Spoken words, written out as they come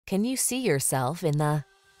Can you see yourself in the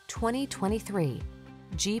 2023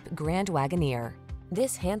 Jeep Grand Wagoneer?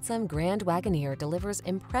 This handsome Grand Wagoneer delivers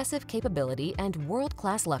impressive capability and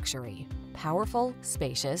world-class luxury. Powerful,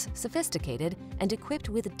 spacious, sophisticated, and equipped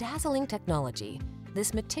with dazzling technology,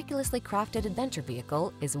 this meticulously crafted adventure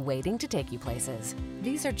vehicle is waiting to take you places.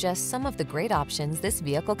 These are just some of the great options this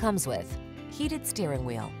vehicle comes with: heated steering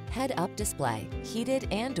wheel, head-up display, heated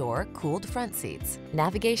and/or cooled front seats,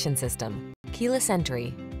 navigation system, keyless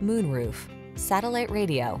entry, moonroof, satellite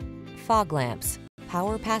radio, fog lamps,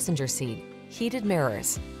 power passenger seat, heated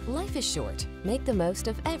mirrors. Life is short. Make the most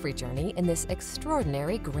of every journey in this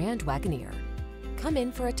extraordinary Grand Wagoneer. Come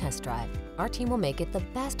in for a test drive. Our team will make it the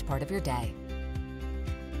best part of your day.